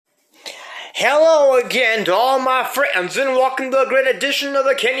Hello again to all my friends and welcome to a great edition of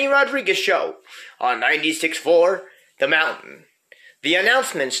the Kenny Rodriguez Show on 96.4 The Mountain. The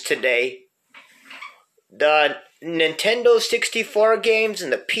announcements today: the Nintendo 64 games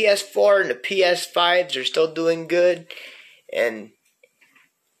and the PS4 and the PS5s are still doing good, and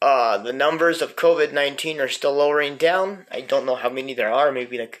the numbers of COVID-19 are still lowering down. I don't know how many there are,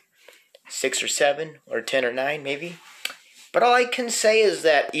 maybe like 6 or 7 or 10 or 9 maybe. But all I can say is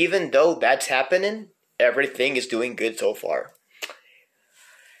that even though that's happening, everything is doing good so far.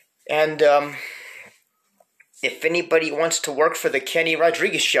 And if anybody wants to work for the Kenny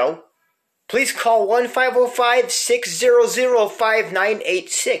Rodriguez Show, please call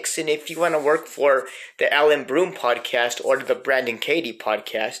 1-505-600-5986. And if you want to work for the Alan Broom podcast or the Brandon Katie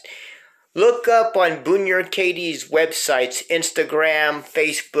podcast, look up on Boonier Katie's websites, Instagram,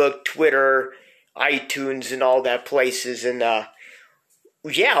 Facebook, Twitter, iTunes, and all that places. And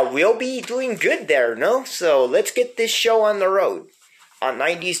yeah, we'll be doing good there, no? So let's get this show on the road on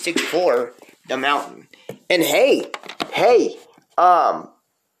 96.4 The Mountain. And hey, some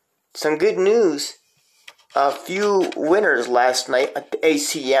good news. A few winners last night at the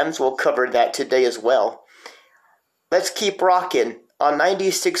ACMs. We'll cover that today as well. Let's keep rocking on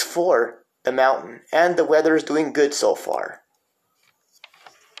 96.4 The Mountain. And the weather is doing good so far.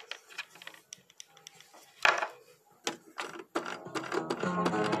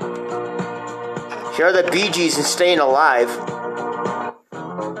 Here are the Bee Gees and Staying Alive.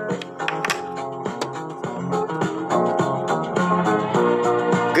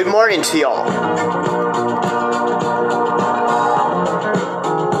 Good morning to y'all.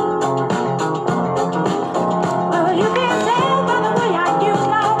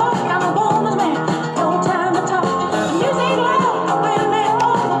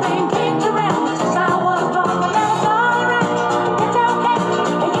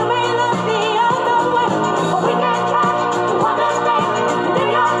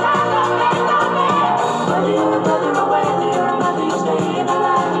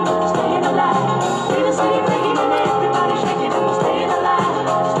 Staying alive.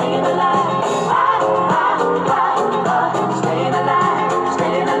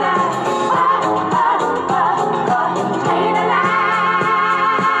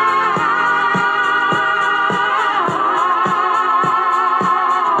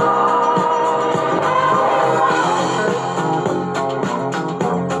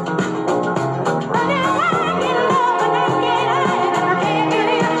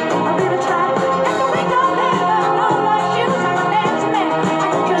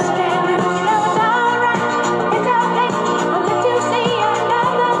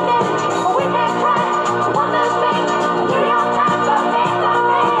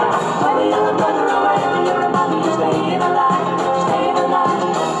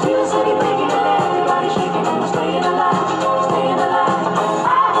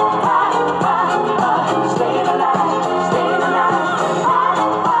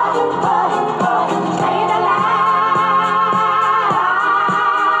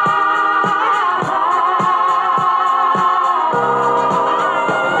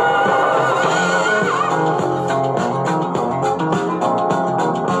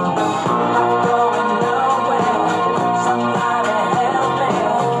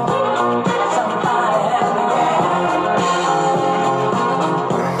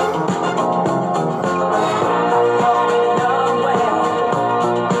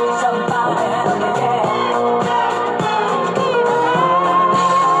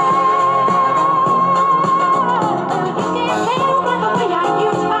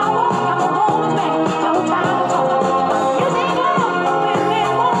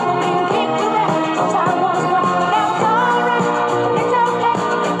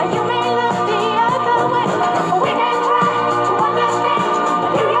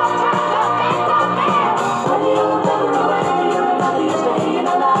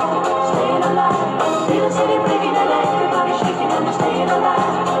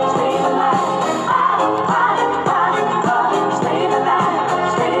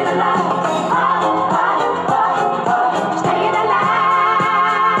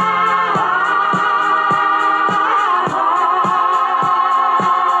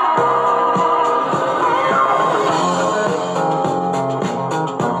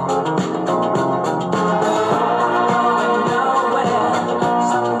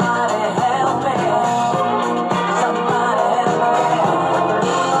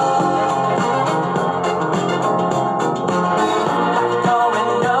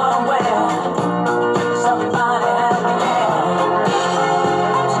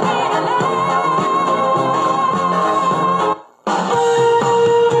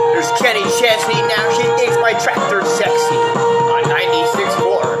 Chesney, now she thinks my tractor's sexy. On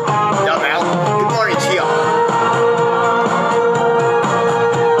 96.4, The Mountain. Good morning to y'all.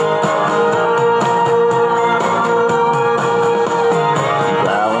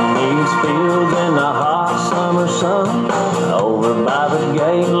 Plowing these fields in the hot summer sun. Over by the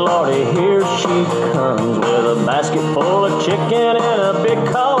gate, Lordy, here she comes with a basket full of chicken and a big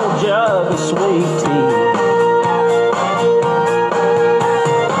cold jug of sweet tea.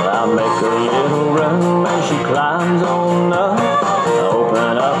 I make a little room and she climbs on up.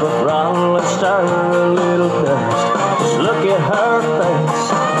 Open up a throttle and stir a little dust. Just look at her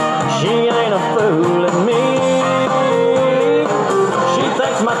face, she ain't a fooling me. She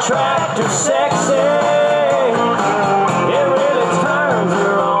thinks my tractor's sexy. It really turns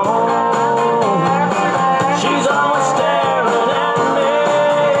her on. She's always staring at me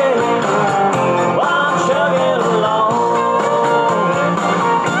while I'm chugging along.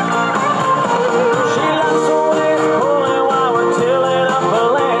 She likes the way it's pulling while we're tilling up the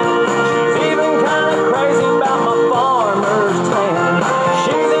land. She's even kind of crazy about my farmer's tan.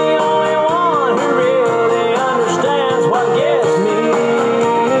 She's the only one who really understands what gets me.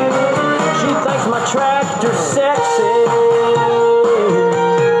 She thinks my tractor's sexy.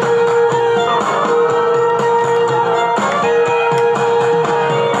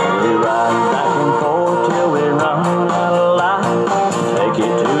 We ride back and forth till we run out of light. Take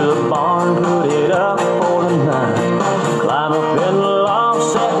it to the barn, put it up for the night. Climb up in the loft,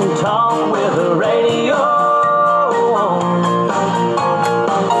 sit and talk with the radio on.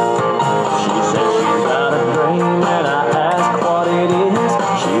 She says she's got a dream and I ask what it is.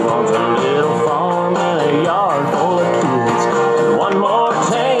 She wants a little farm and a yard full of kids. And one more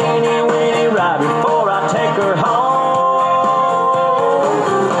teeny weeny ride before I take her home.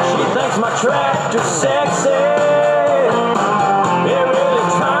 She thinks my tractor's sexy. It really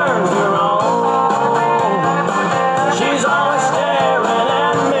turns her on. She's always staring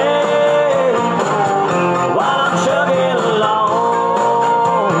at me while I'm chugging along.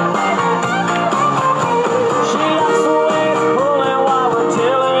 She likes the way it's pulling while we're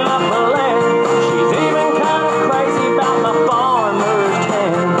tilling up the land. She's even kind of crazy about my farmer's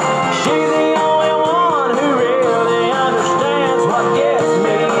tan. She's the only one who really understands what gets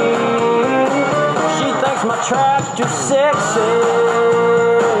me. She thinks my tractor's sexy.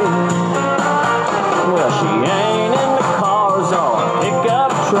 Well, she ain't into cars or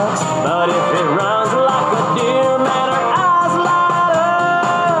pickup trucks, but if it runs like a deer, man, her eyes light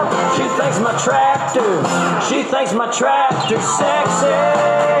up. She thinks my tractor's sexy.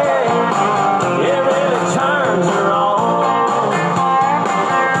 It really turns her on.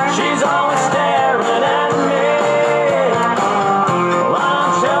 She's always staring at me while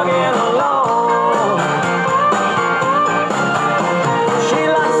I'm chugging along. She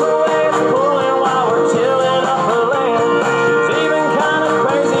likes the way it's pulling while we're tilling up the land. She's even kind of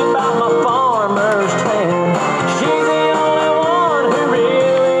crazy about my farmer's tan. She's the only one who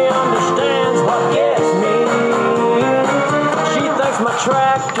really understands what gets me. She thinks my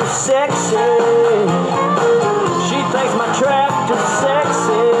tractor's sexy. She thinks my tractor's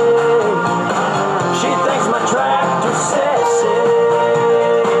sexy. She thinks my tractor's sexy.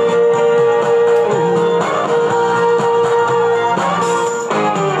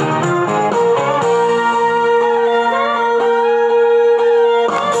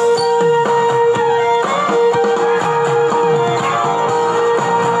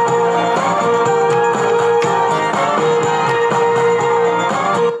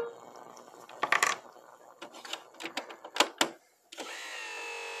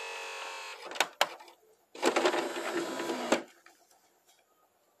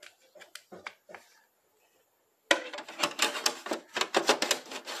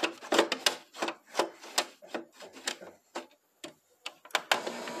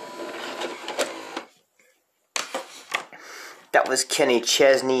 That was Kenny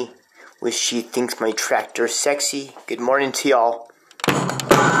Chesney with She Thinks My Tractor's Sexy. Good morning to y'all.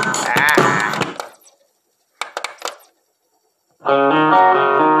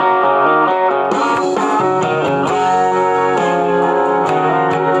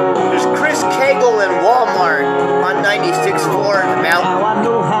 There's Chris Cagle in Walmart on 96.4 The Mountain. Now I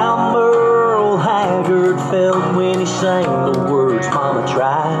know how Merle Haggard felt when he sang the words Mama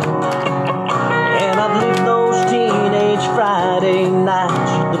Tried. And I've lived those teenage Friday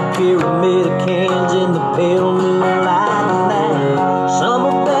nights, the pyramid of cans in the pale moonlight night.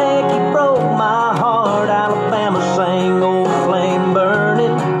 Summer Becky broke my heart, Alabama sang Old Flame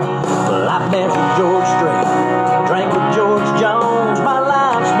Burning.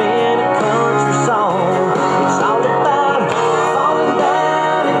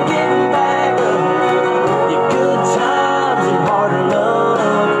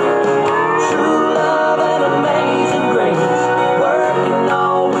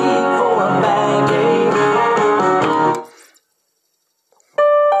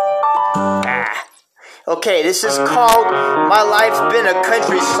 Okay, this is called My Life's Been a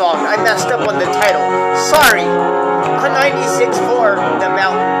Country Song. I messed up on the title. Sorry. On 96.4, The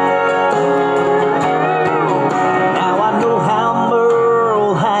Mountain. Now I know how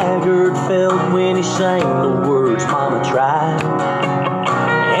Merle Haggard felt when he sang the words Mama tried.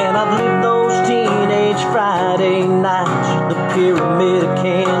 And I've lived those teenage Friday nights, the pyramid of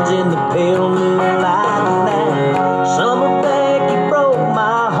cans in the pale moonlight night. Summer Becky broke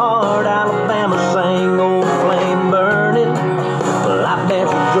my heart, Alabama sang Old Flame Burning. Well, I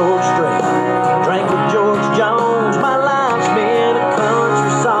danced with George Strait, drank with George Jones. My life's been a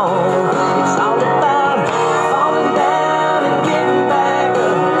country song. It's all about falling down and getting back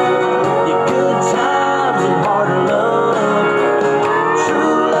up. Your good times and hard love,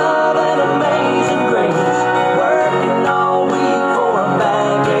 true love and amazing grace. Working all week for a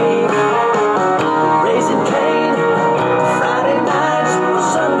bag ache, raising Cain, Friday nights,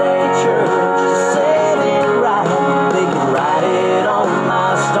 Sunday church to set it right. They can write it on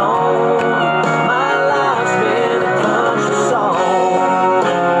my stone. My life's been a country song.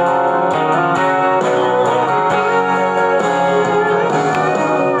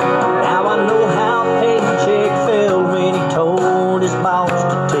 Now I know how Paycheck felt when he told his boss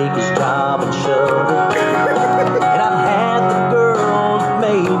to take his job and shove it. And I've had the girls that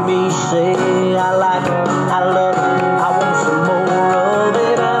made me say I like it, I love it, I want some more of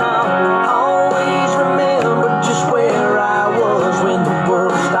it. And I'll always remember just where I was when the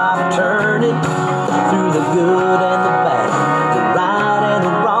world stopped turning. Through the good and the bad, the right and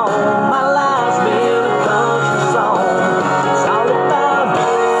the wrong, my life's been a country song. It's all about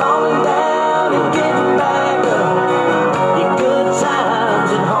falling down and getting back up. Your good times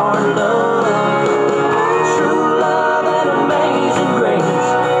and hard love, true love and amazing grace.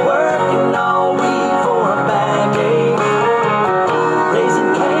 Working all week for a bag ache,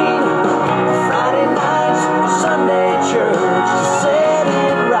 raising Cain, Friday nights, Sunday church to set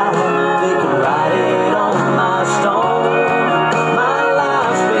it right. They can write it on my stone. My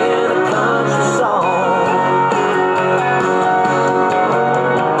life's been a country song.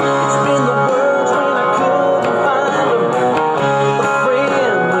 It's been the words when I couldn't find them, a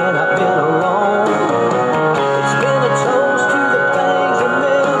friend when I've been alone. It's been a toast to the things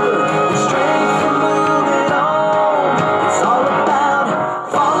remembered and strength for moving on. It's all about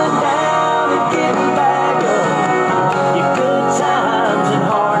falling down and getting back up. Your good times and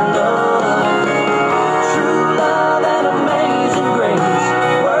hard love, true love and amazing grace.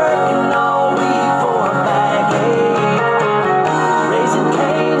 Working all week for a bag ache, raising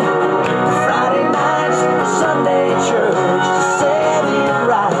Cain, Friday nights, Sunday church to set it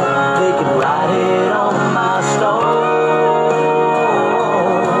right. They can write it on my stone.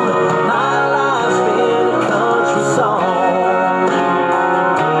 My life's been a country song.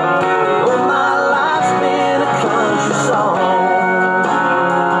 Oh, my life's been a country song.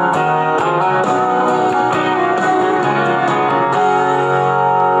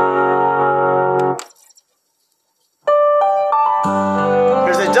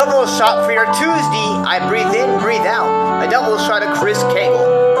 Here's a double shot for your Tuesday. I breathe in, breathe out. A double shot of Chris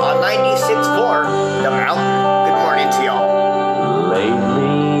Cagle on 96.4, The Mountain. Good morning to y'all.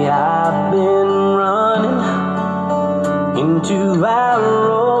 Lately I've been running into our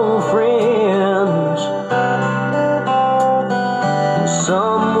old friends.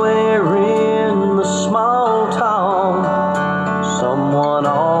 Somewhere in the small town, someone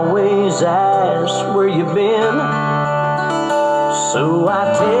always asks where you've been. So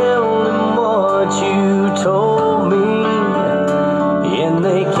I tell them what you told me, and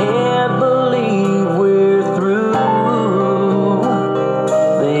they can't believe we're through.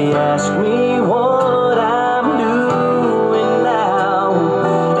 They ask me what I'm doing now,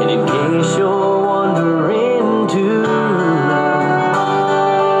 and in case you're wondering too,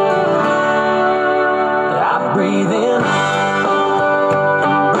 I breathe in,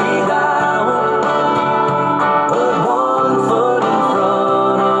 breathe out, put one foot in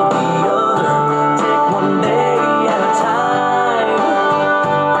front of the other, take one day at a time,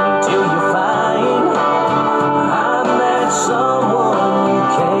 till you find I met someone you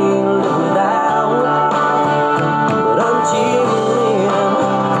can't live without. But until then,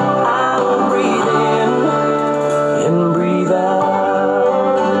 I'll breathe in and breathe out.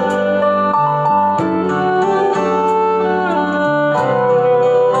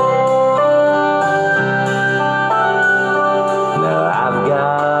 Now I've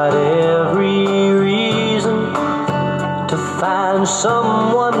got every reason to find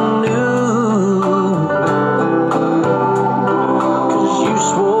someone new, 'cause you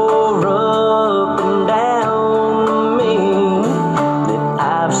swore up and down to me that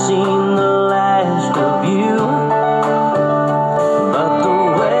I've seen the last of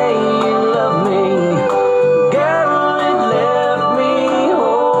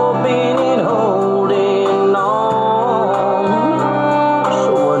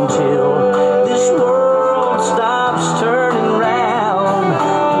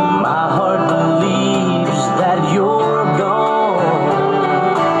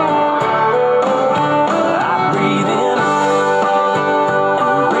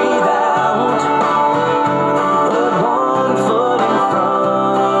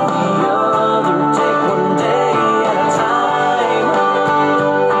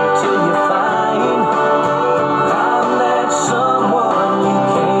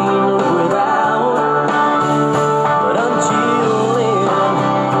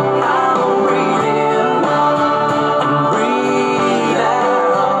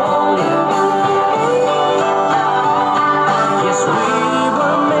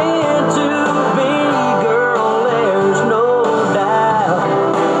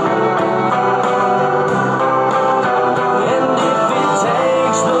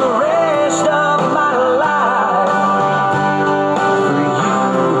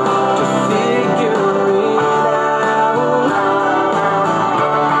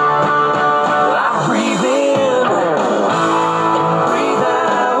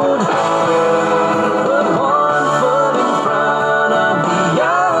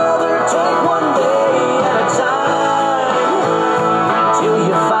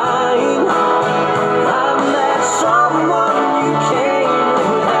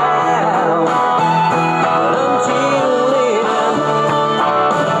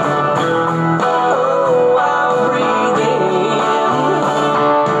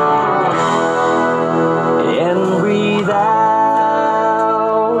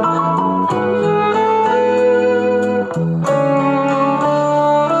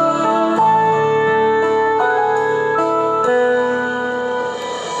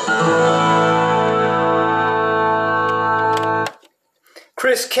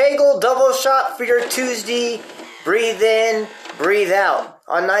this Kegel double shot for your Tuesday. Breathe in, breathe out.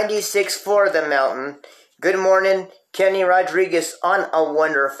 On 96.4 The Mountain. Good morning, Kenny Rodriguez on a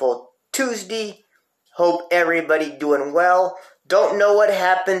wonderful Tuesday. Hope everybody doing well. Don't know what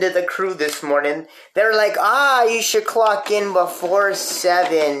happened to the crew this morning. They're like, you should clock in before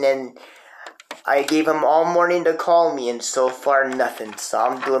 7. And I gave them all morning to call me, and so far nothing. So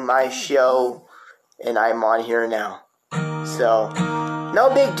I'm doing my show, and I'm on here now. So,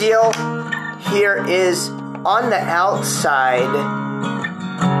 no big deal. Here is On the Outside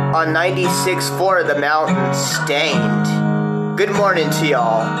on 96.4 The Mountain, Stained. Good morning to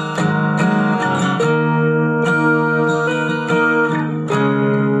y'all.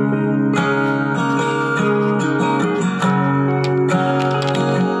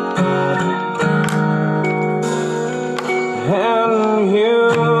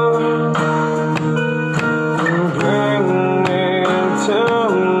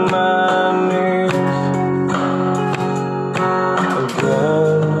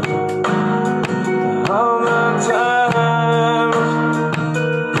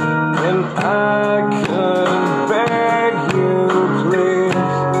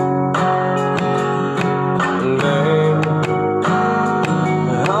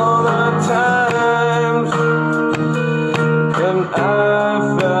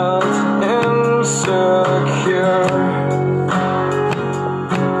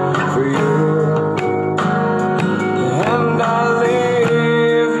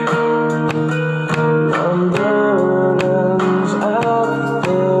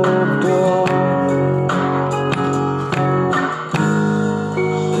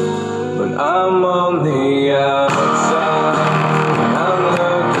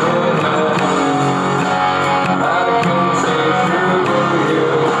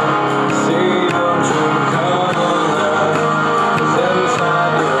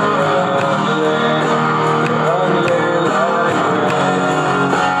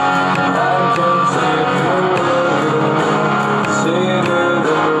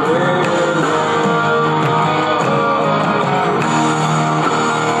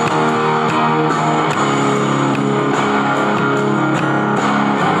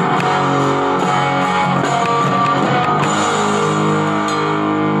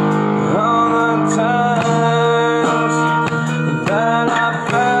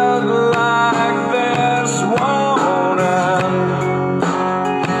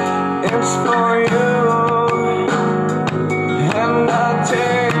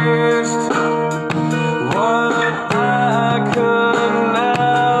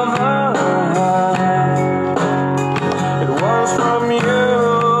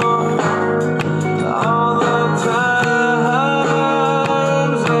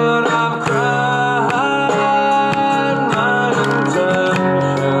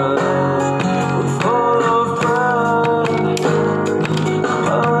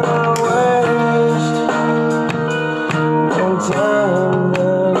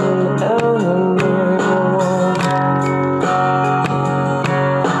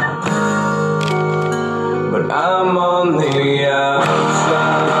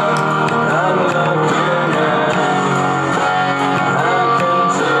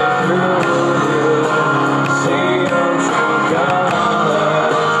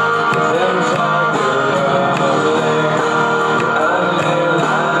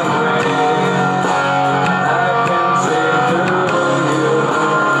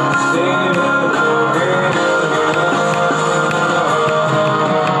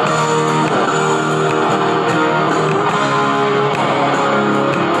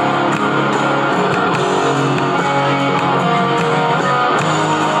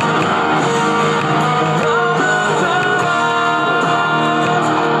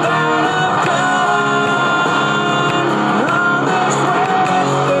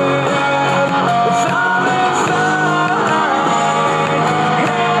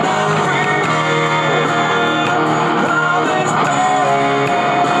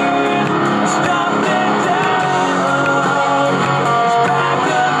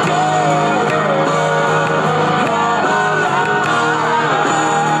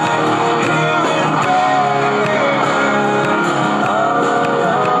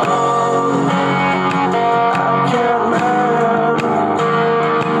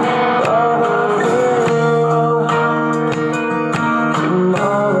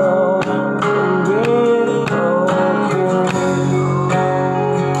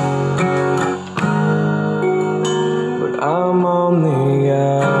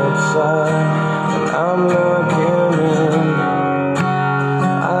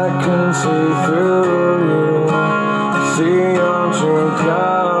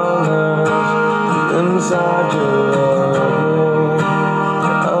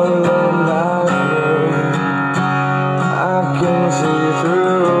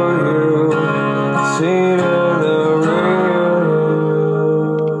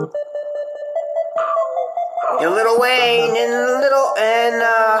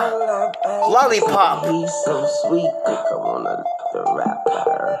 Lollipop. He's so sweet, think I wanna the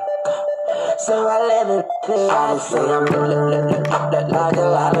rapper. So I let it I say I'm like a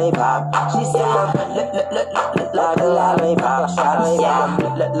lollipop. She said I'm like a lollipop. I say I'm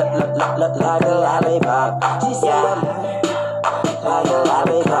like a lollipop. She said I'm like a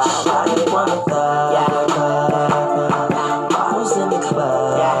lollipop. Shawty wanna thug. Bottles in the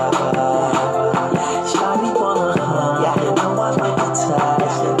club. Shawty wanna hug. You know I like to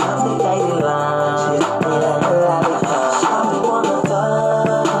touch. You love me daily lunch. Like a lollipop. Shawty wanna thug.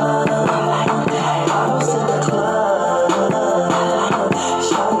 Bottles in the club.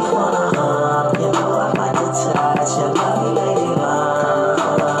 Shawty wanna hug. You know I like to touch. You love me daily lunch.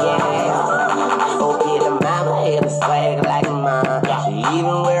 Yeah. Oh, get a mama and a swag like mine. She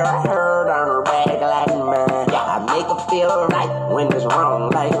even wear a hurt on her back like mine. I make her feel right when it's wrong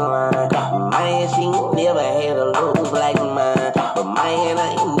like mine. Man, she ain't never had a lose like mine. But man, I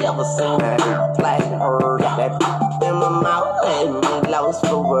ain't never seen a like her. That in my mouth had me lost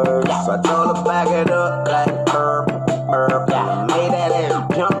for words. So I told her back it up like herb. I made that ass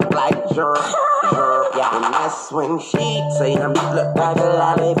jump like jerk. And that's when she say I'm look like a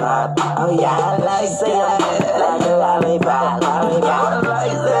lollipop. Oh yeah, I like say I'm like a lollipop. Yeah, I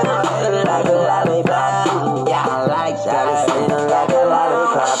like that like a lollipop. Yeah, I like that like a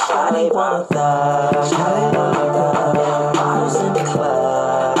lollipop. Shawty wanna thug. Shawty wanna thug. Bottles in the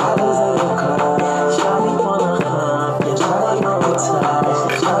club. Bottles in the club. Shawty wanna hug. Yeah, shawty wanna touch.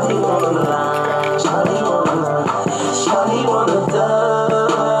 Shawty wanna lie. Shawty wanna love. Shawty wanna thug.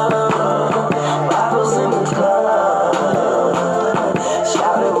 Bottles in the club.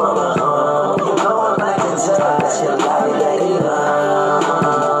 Shawty wanna hug. You know I like to touch. You love me lady love.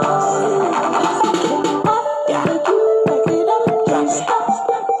 Yeah. Drop it.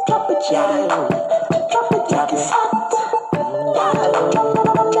 Drop it, yeah. Drop it, drop it.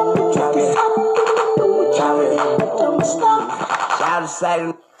 Don't stop. Shout to say the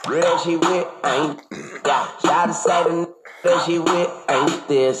that she with ain't. Yeah. Shout to say the that she with ain't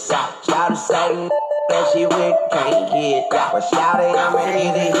this. Shout to say the that she with can't hit. But shout it, I'ma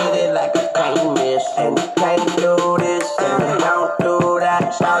hit it like I can't miss. And you can't do this and you don't do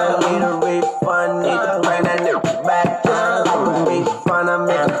that. Shout it, need a refund, need to bring that nigga back. Just like a refund, I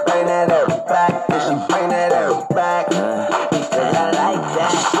make her bring that nigga back. Did she bring that nigga back? Because I like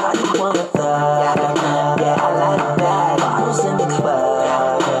that. Shawty wanna thug. Yeah, I like that. Bottles in the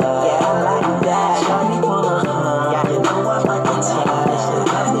club. Yeah, I like that. Shawty wanna hug. You know I like to touch. She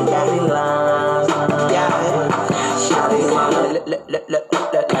love me dirty lines. Yeah. Shawty wanna look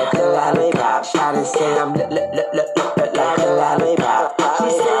like a lollipop. Shawty say I'm look like a lollipop. She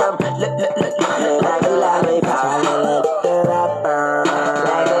say I'm look like a lollipop.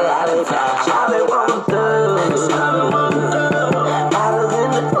 Like a lollipop. Shawty wanna thug. Shawty wanna thug. Bottles in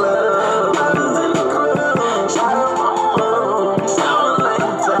the club. Bottles in the club. Shawty wanna hug. Sound like a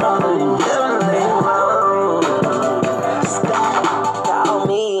tongue. Call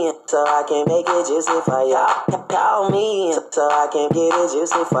me so I can make it juicy for ya. Call me so I can get it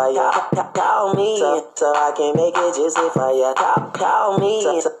juicy for ya. Call me so I can make it juicy for ya. Call me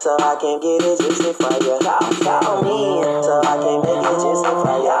so I can get it juicy for ya. Call me so I can make it juicy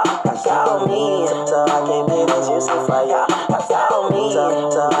for ya. Call me so I can make it juicy for ya. Call me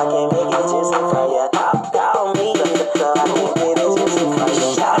so I can make it juicy for ya. Call me so I can get it juicy for ya.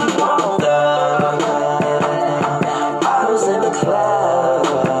 Shawty wanna thug. Bottles in the club.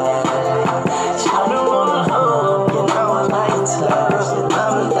 Shawty wanna hug. You know I like to touch. You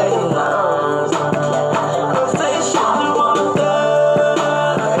love me daily lines. I say shawty wanna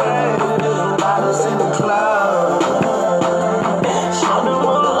thug. Bottles in the club. Shawty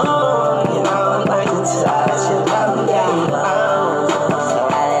wanna hug. You know I like to touch. You love me daily lines. So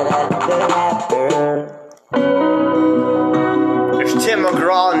I let the rapper. There's Tim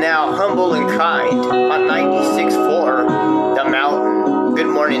McGraw now, humble and kind, on 96.4 The Mountain. Good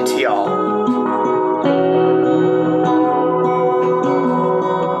morning to y'all.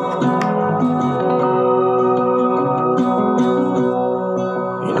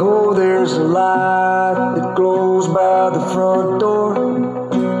 You know there's a light that glows by the front door.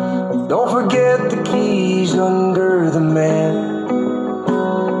 Don't forget the keys under the mat.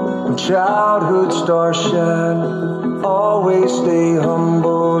 When childhood stars shine, always stay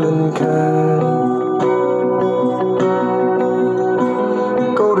humble and kind.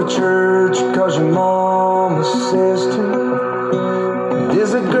 Go to church 'cause your mama says to.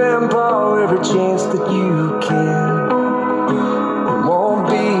 Visit grandpa every chance that you can. It won't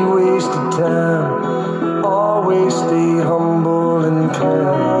be wasted time. Always stay humble and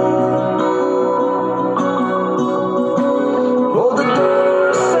kind. Roll the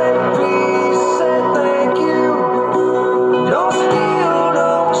dirt, set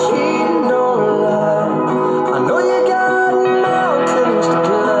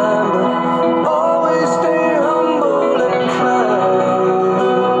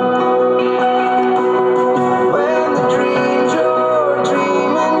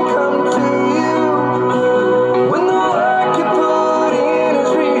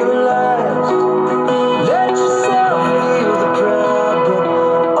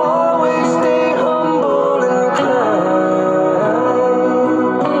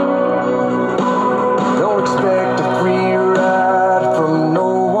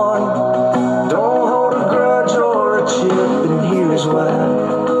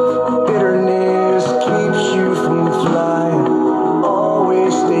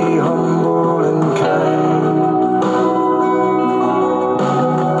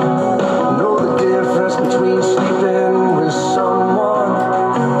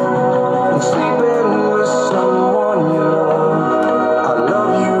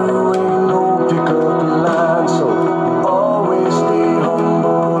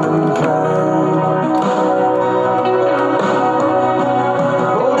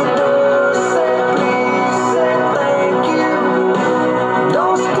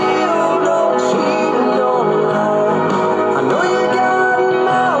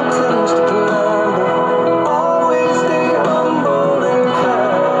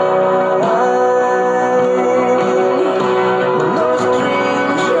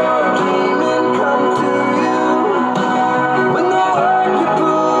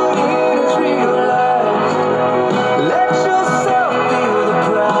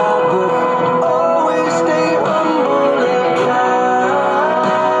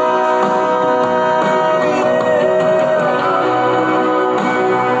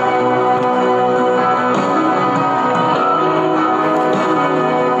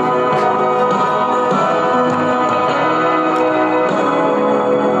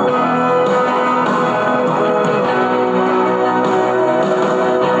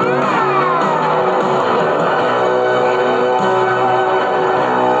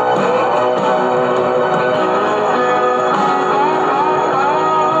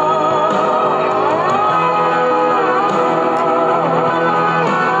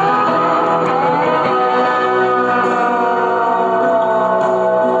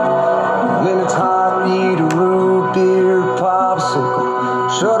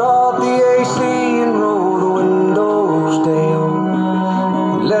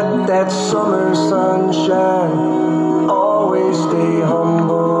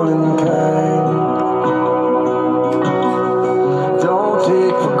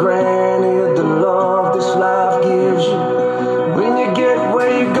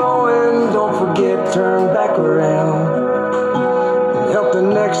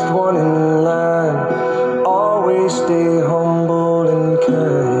next one in line. Always stay humble and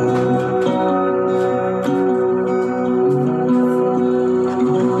kind.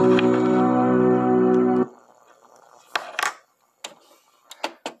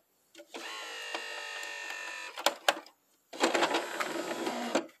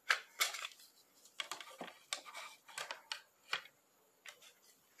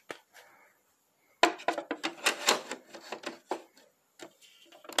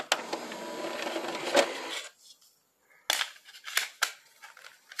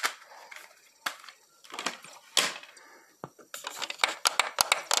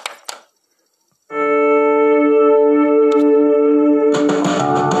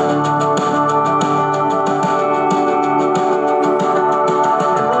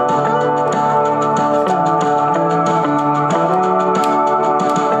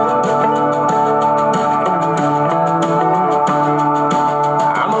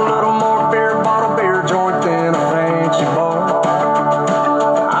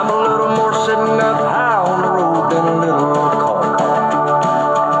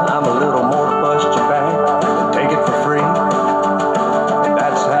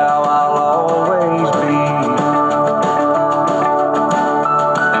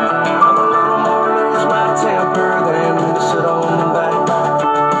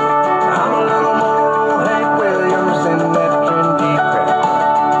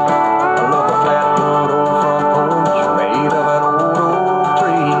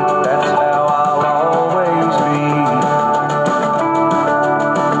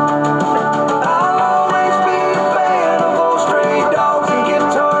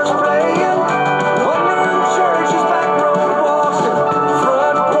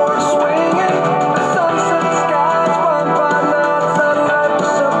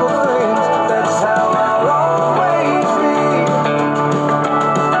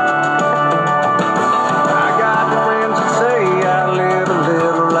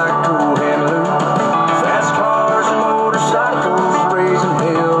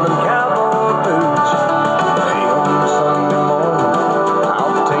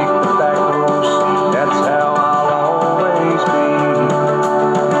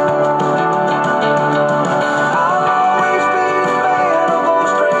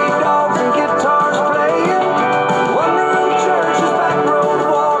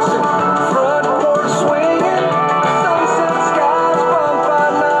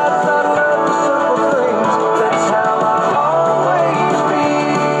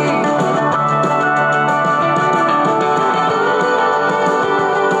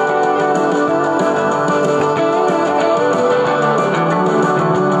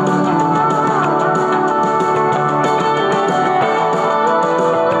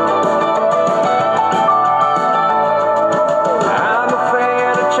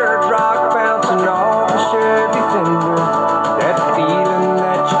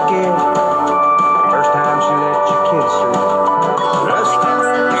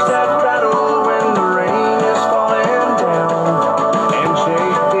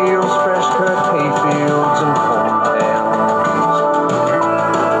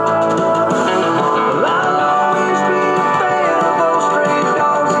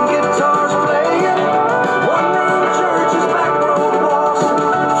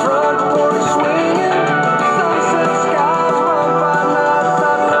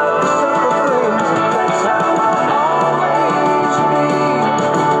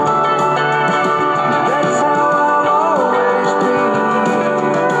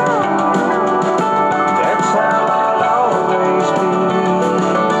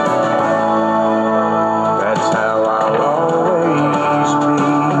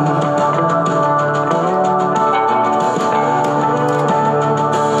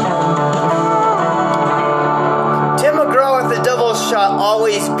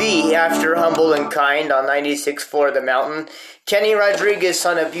 On 96.4 The Mountain. Kenny Rodriguez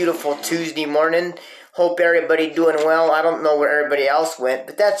on a beautiful Tuesday morning. Hope everybody doing well. I don't know where everybody else went,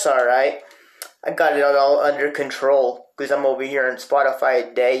 but that's alright. I got it all under control because I'm over here on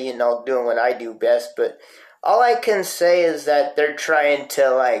Spotify a day, doing what I do best. But all I can say is that they're trying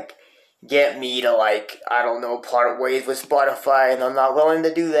to, get me to, I don't know, part ways with Spotify, and I'm not willing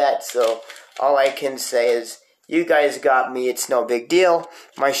to do that. So all I can say is, you guys got me. It's no big deal.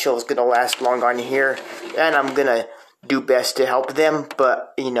 My show's going to last long on here, and I'm going to do best to help them.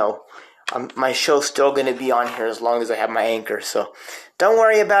 But, my show's still going to be on here as long as I have my anchor. So don't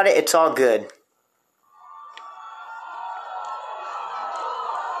worry about it. It's all good.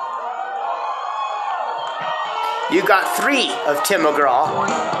 You got 3 of Tim McGraw.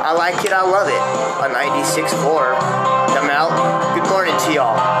 I like it. I love it. On 96.4 The Mountain. Good morning to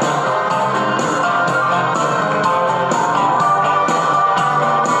y'all.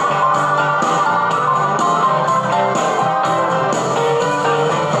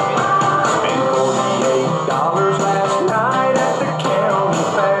 Spent $48 last night at the county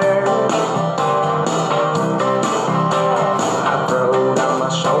fair. I throwed on my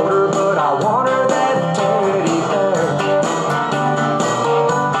shoulder, but I want her that teddy bear.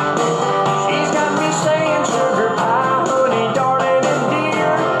 She's got me saying sugar pie, honey, darling, and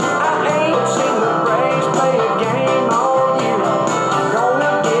dear. I ain't seen the Braves play a game all year. I'm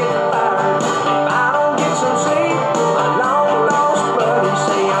gonna get fired if I don't get some sleep. My long lost buddy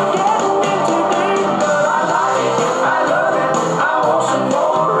say I'm getting in too deep, but I like it, I love it, I want some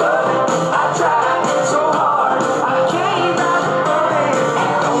more of it. I tried so hard, I can't rise above it.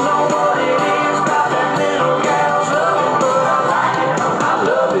 Don't know what it is about that little gal's loving, but I like it, I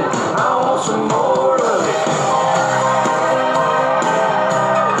love it, I want some more of it.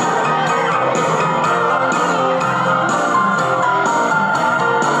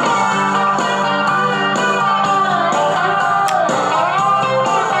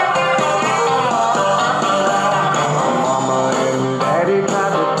 Mama and Daddy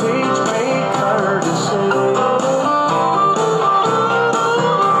tried to teach me courtesy.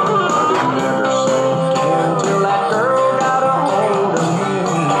 It never sank in till that girl got a hold of me.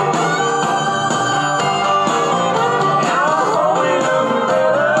 Now I'm holding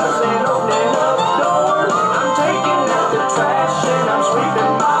umbrellas and opening up doors. I'm taking out the trash and I'm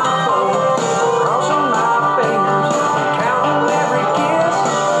sweeping my floor. Crossing my fingers and counting every kiss,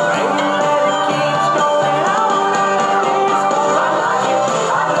 praying that it keeps going on like this. 'Cause I like it,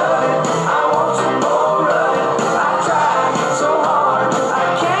 I love it, I want some more of it. I tried so hard, I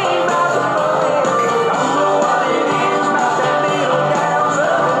can't rise above it. Don't know what it is about that little gal's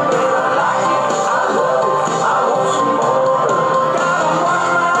loving, but I like it, I love it, I want some more of it. Gotta wash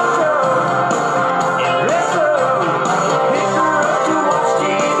my truck and dress up, pick her up to watch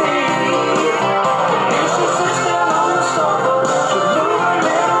TV. And she sits down on the sofa, she move a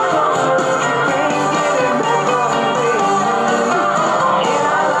little closer, she can't get enough of me. And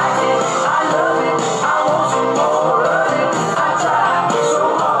I like it, I love it, I want some more of it. I tried so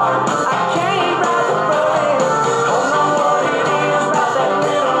hard, I can't rise above it. Don't know what it is about that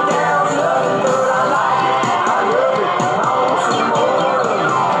little gal's loving, but I like it, I love it, I want some more of it.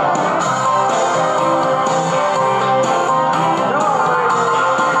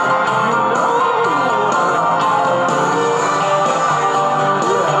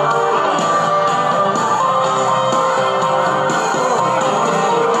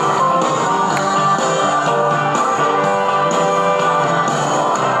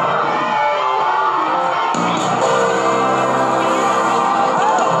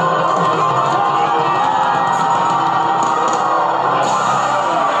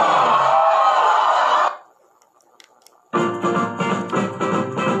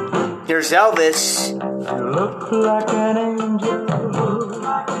 Here's Elvis. You look like an angel,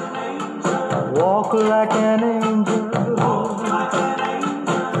 walk like an angel,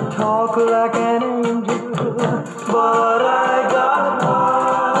 talk like an angel, but I got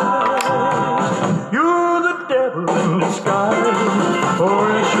wise. You're the devil in disguise, oh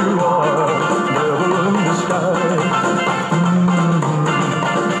yes you are, devil in disguise.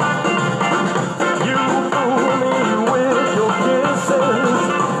 You fool me with your kisses,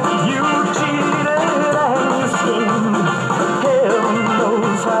 you cheated and you schemed. Heaven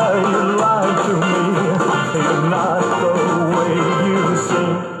knows how you lied to me. You're not the way you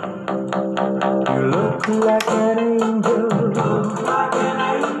seem. You look like an angel,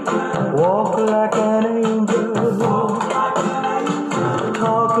 walk like an angel,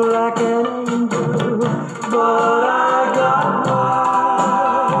 talk like an angel, but I got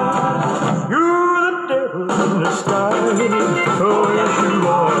wise. You're the devil in disguise, oh yes you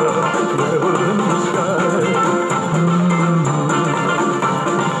are, devil in disguise.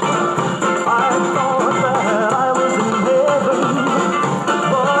 I thought that I was in heaven,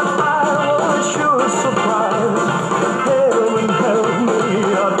 but I was sure surprised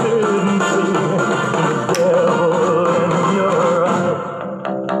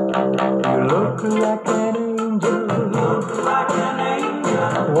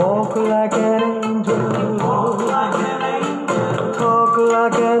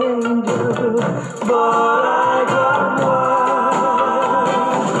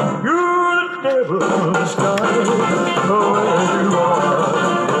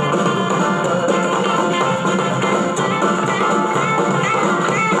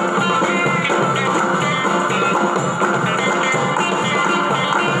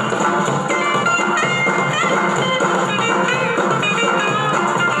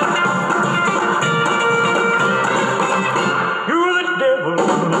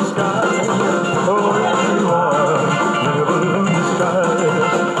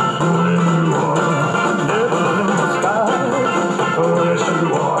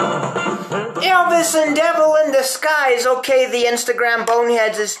Elvis and Devil in Disguise. Okay, the Instagram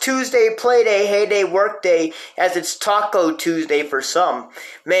boneheads, is Tuesday Playday, Heyday Workday, as it's Taco Tuesday for some.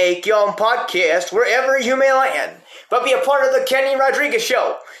 Make your own podcast wherever you may land, but be a part of the Kenny Rodriguez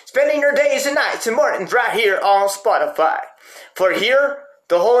Show, spending your days and nights and mornings right here on Spotify. For here,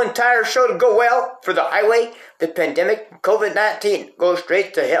 the whole entire show to go well, for the highway, the pandemic, COVID-19, go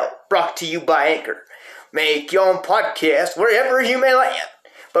straight to hell. Brought to you by Anchor. Make your own podcast wherever you may land,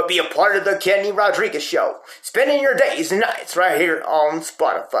 but be a part of the Kenny Rodriguez Show, spending your days and nights right here on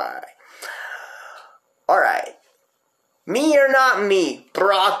Spotify. Alright. Me or Not Me,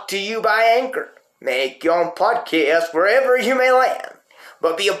 brought to you by Anchor. Make your own podcast wherever you may land,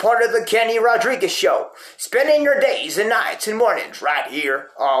 but be a part of the Kenny Rodriguez Show, spending your days and nights and mornings right here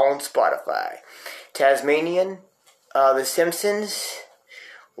on Spotify. Tasmanian, The Simpsons,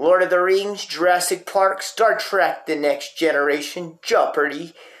 Lord of the Rings, Jurassic Park, Star Trek The Next Generation,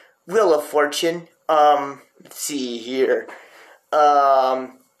 Jeopardy, Wheel of Fortune, let's see here, The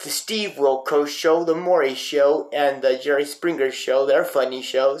Steve Wilkos Show, The Maury Show, and The Jerry Springer Show. They're funny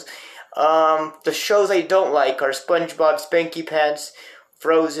shows. The shows I don't like are SpongeBob Spanky Pants,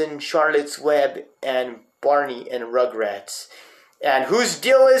 Frozen, Charlotte's Web, and Barney and Rugrats. And Whose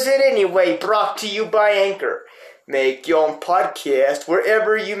Deal Is It Anyway? Brought to you by Anchor. Make your own podcast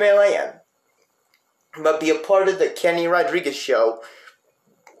wherever you may land, but be a part of the Kenny Rodriguez Show,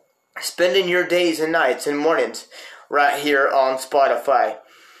 spending your days and nights and mornings right here on Spotify.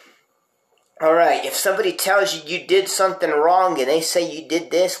 Alright, if somebody tells you you did something wrong and they say you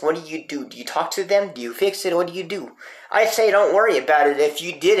did this, what do? Do you talk to them? Do you fix it? What do you do? I'd say don't worry about it. If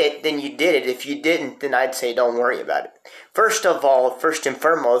you did it, then you did it. If you didn't, then I'd say don't worry about it. First of all, first and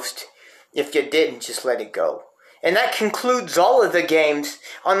foremost, if you didn't, just let it go. And that concludes all of the games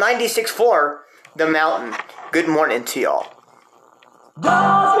on 96.4 The Mountain. Good morning to y'all.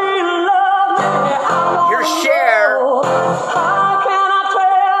 Does he love me? Your share. How can I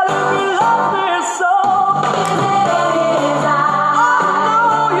tell if he loves me so? Oh,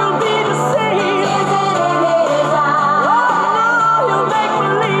 no, you'll be deceived. Oh, no, you'll make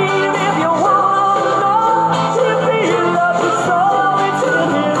believe if you want to know. If he loves you so, it's in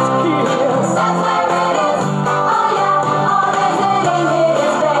his kiss. That's where it is. Oh, yeah, all is in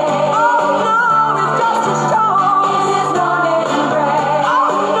his face. Oh, no, it's just a show. It's his morning grace.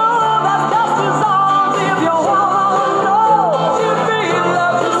 Oh, no, that's just his arms if you want to know. If he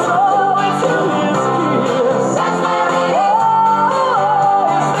loves you so, it's in his kiss. That's where it is.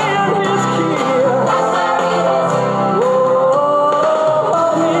 Oh, it's in his kiss. That's where it is.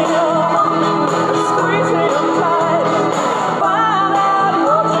 Hold him, squeeze him tight, find out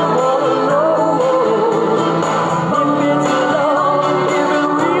what you want to know. If it's love, if it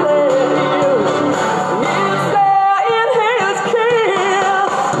really is, it's there in his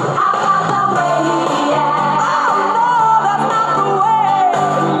kiss. How about the way he acts? Oh no, that's not the way.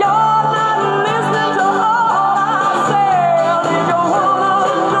 You're not listening to all I said. If you wanna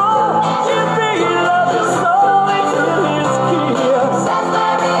know if he loves you so, it's in his kiss. That's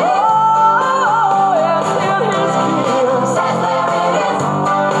where it is. Oh, it's in his kiss.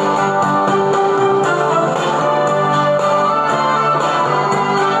 That's where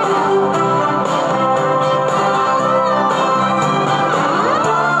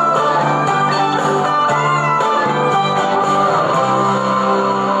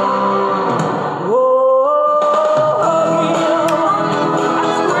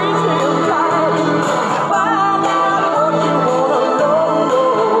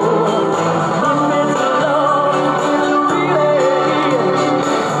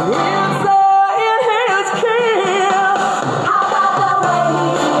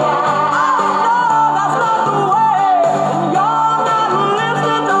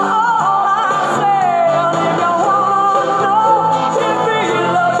it is.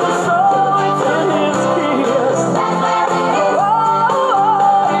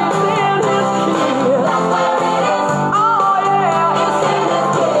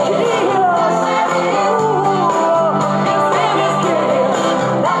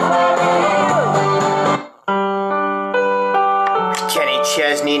 Kenny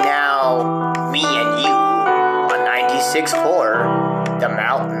Chesney now, me and you, on 96.4 The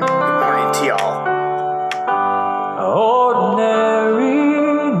Mountain. Good morning to y'all.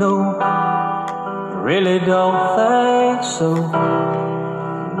 Ordinary, no, really don't think so.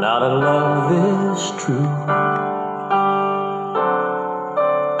 Not a love this true.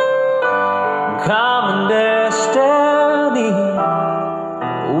 Common destiny,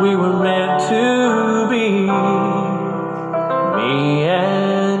 we were meant to be, me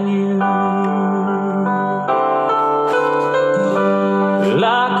and you.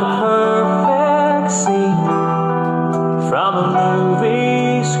 Like a perfect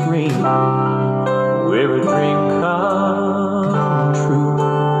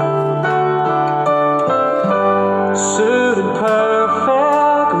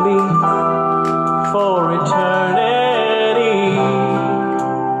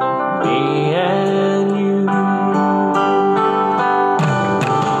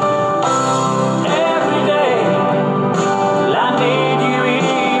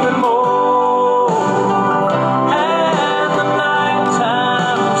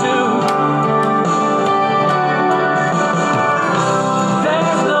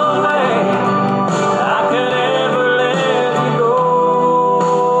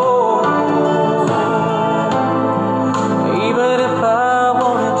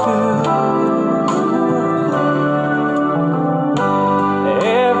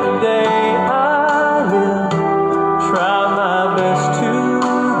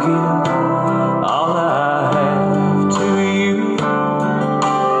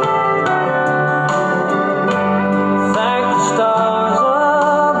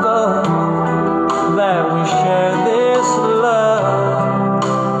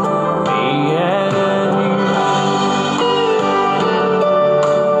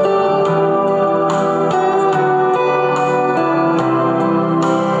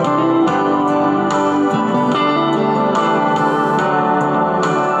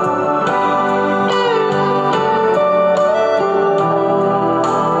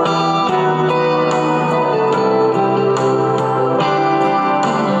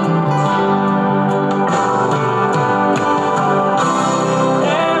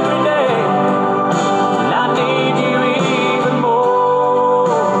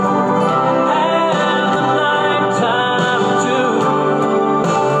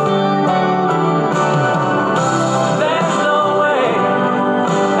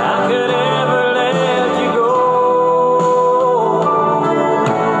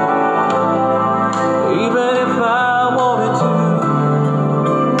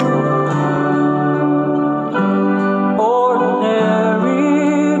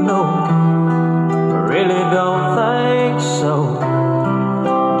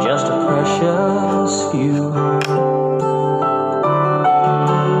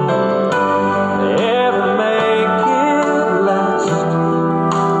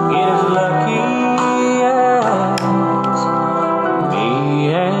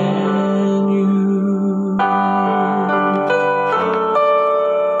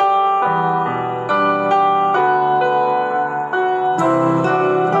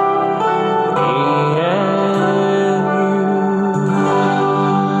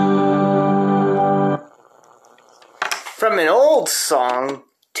song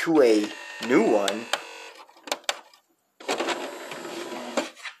to a new one.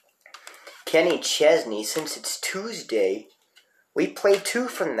 Kenny Chesney, since it's Tuesday, we play 2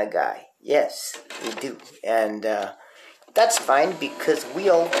 from the guy. Yes, we do. And that's fine because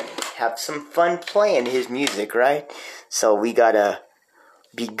we'll have some fun playing his music, right? So we gotta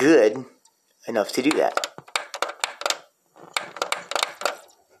be good enough to do that.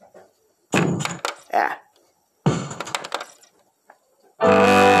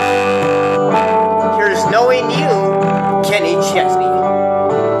 Here's Knowing You, Kenny Chesney.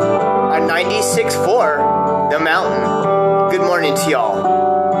 On 96.4, The Mountain. Good morning to y'all.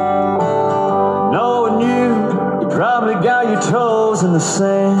 Knowing you probably got your toes in the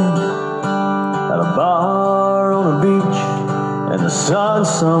sand at a bar on a beach in the sun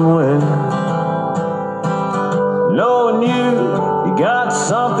somewhere. Knowing you got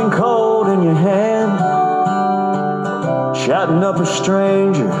something cold in your hand, chatting up a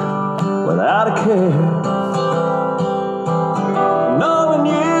stranger without a care. Knowing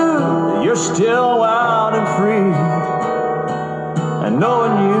you, you're still wild and free, and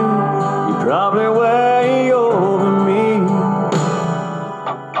knowing you probably way over me.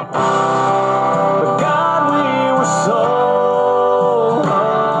 But God, we were so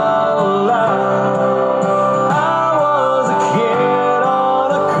alive. I was a kid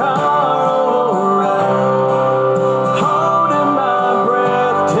on a carnival ride, holding my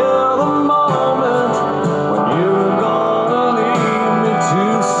breath till the moment when you were gonna leave me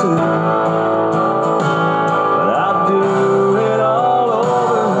too soon. But I'd do it all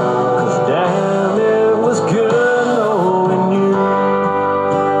over, 'cause damn, it was good knowing you.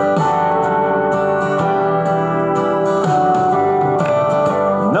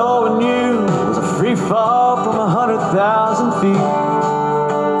 Knowing you was a free fall from 100,000 feet.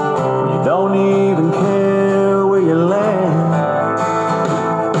 You don't even care where you land.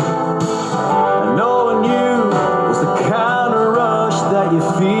 And knowing you was the kind of rush that you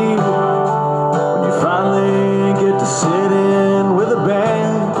feel when you finally get to sit in with a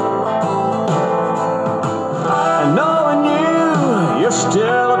band. And knowing you, you're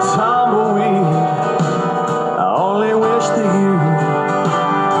still a tumbleweed. I only wish that you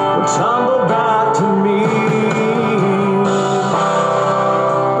would tumble back to me.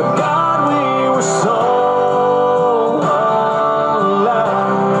 But God, we were so alive.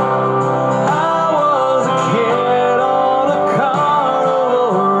 I was a kid on a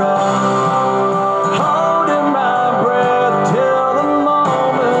carnival ride, holding my breath till the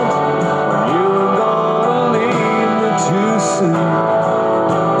moment when you were gonna leave me too soon.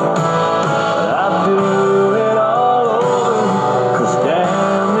 But I'd do it all over, 'cause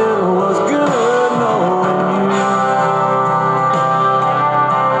damn, it was good knowing you.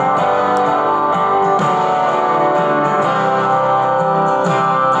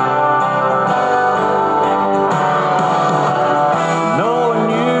 Knowing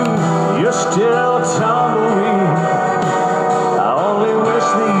you, you're still a tumbleweed. I only wish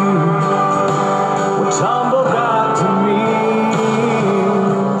that you would tumble back to me.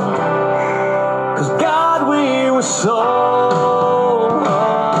 'Cause God, we were so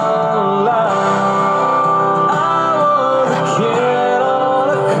alive. I was a kid on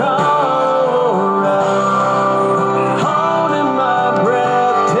a carnival ride, holding my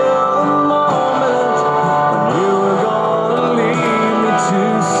breath till the moment when you were gonna leave me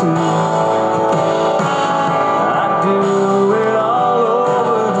too soon. I'd do it all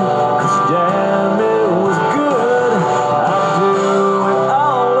over, 'cause damn, it was good. I'd do it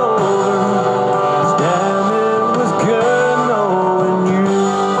all over, 'cause damn, it was good knowing you.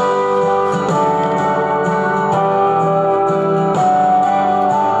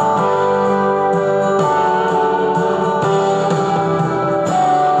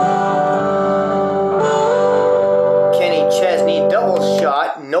 Kenny Chesney, double shot,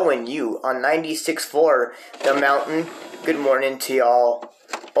 Knowing You on 96.4, The Mountain. Good morning to y'all.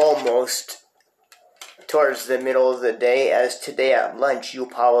 Almost towards the middle of the day, as today at lunch you'll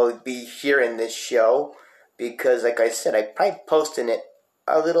probably be hearing this show, because like I said, I'm probably posting it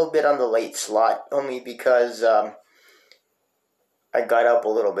a little bit on the late slot, only because I got up a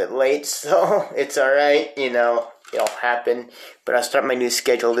little bit late, so it's alright, it'll happen. But I'll start my new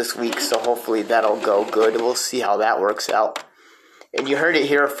schedule this week, so hopefully that'll go good. We'll see how that works out. And you heard it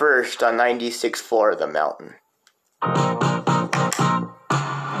here first on 96.4 The Mountain.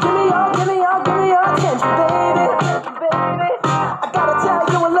 Give me your attention, baby, baby. I gotta tell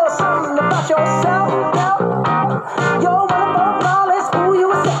you a little something about yourself. You're one of the flawless, ooh,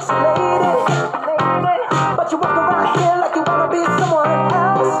 you a sexy lady, lady. But you walk around here like you wanna be someone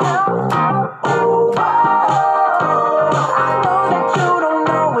else. Ooh, oh, I know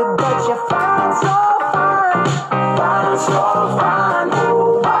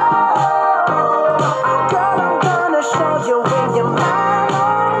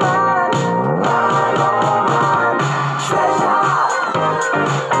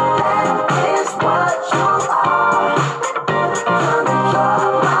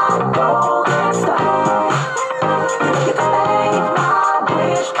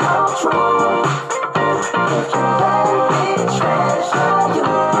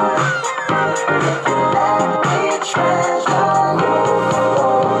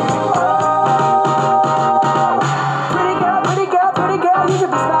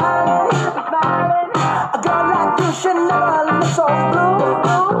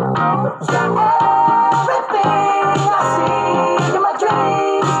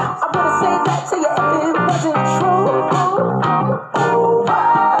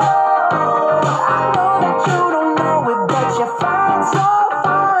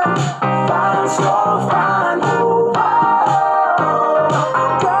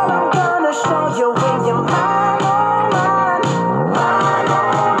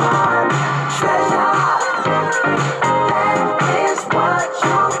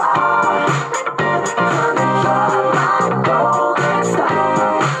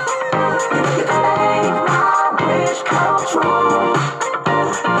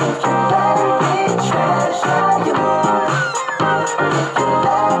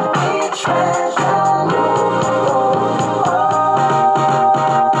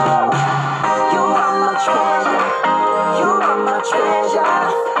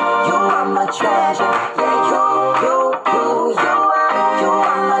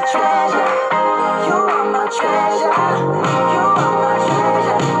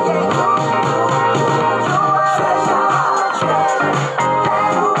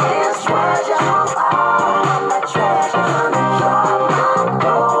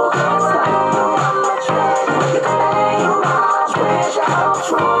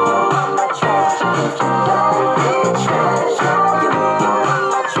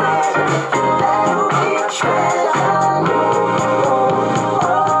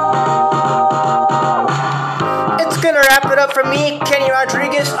Kenny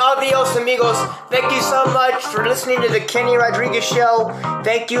Rodriguez. Adios, amigos. Thank you so much for listening to the Kenny Rodriguez Show.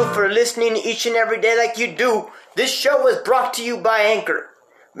 Thank you for listening each and every day like you do. This show was brought to you by Anchor.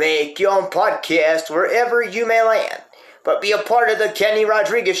 Make your own podcast wherever you may land. But be a part of the Kenny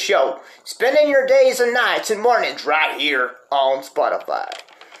Rodriguez Show. Spending your days and nights and mornings right here on Spotify.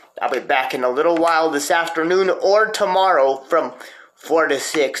 I'll be back in a little while this afternoon or tomorrow from 4 to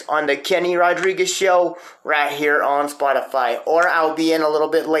 6 on the Kenny Rodriguez Show right here on Spotify. Or I'll be in a little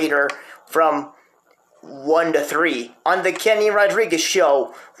bit later from 1 to 3 on the Kenny Rodriguez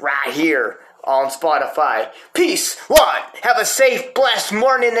Show right here on Spotify. Peace, one. Have a safe, blessed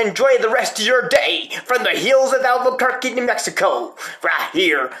morning. Enjoy the rest of your day from the hills of Albuquerque, New Mexico, right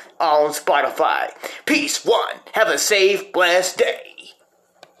here on Spotify. Peace, one. Have a safe, blessed day.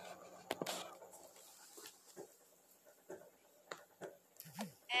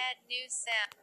 Add new sound.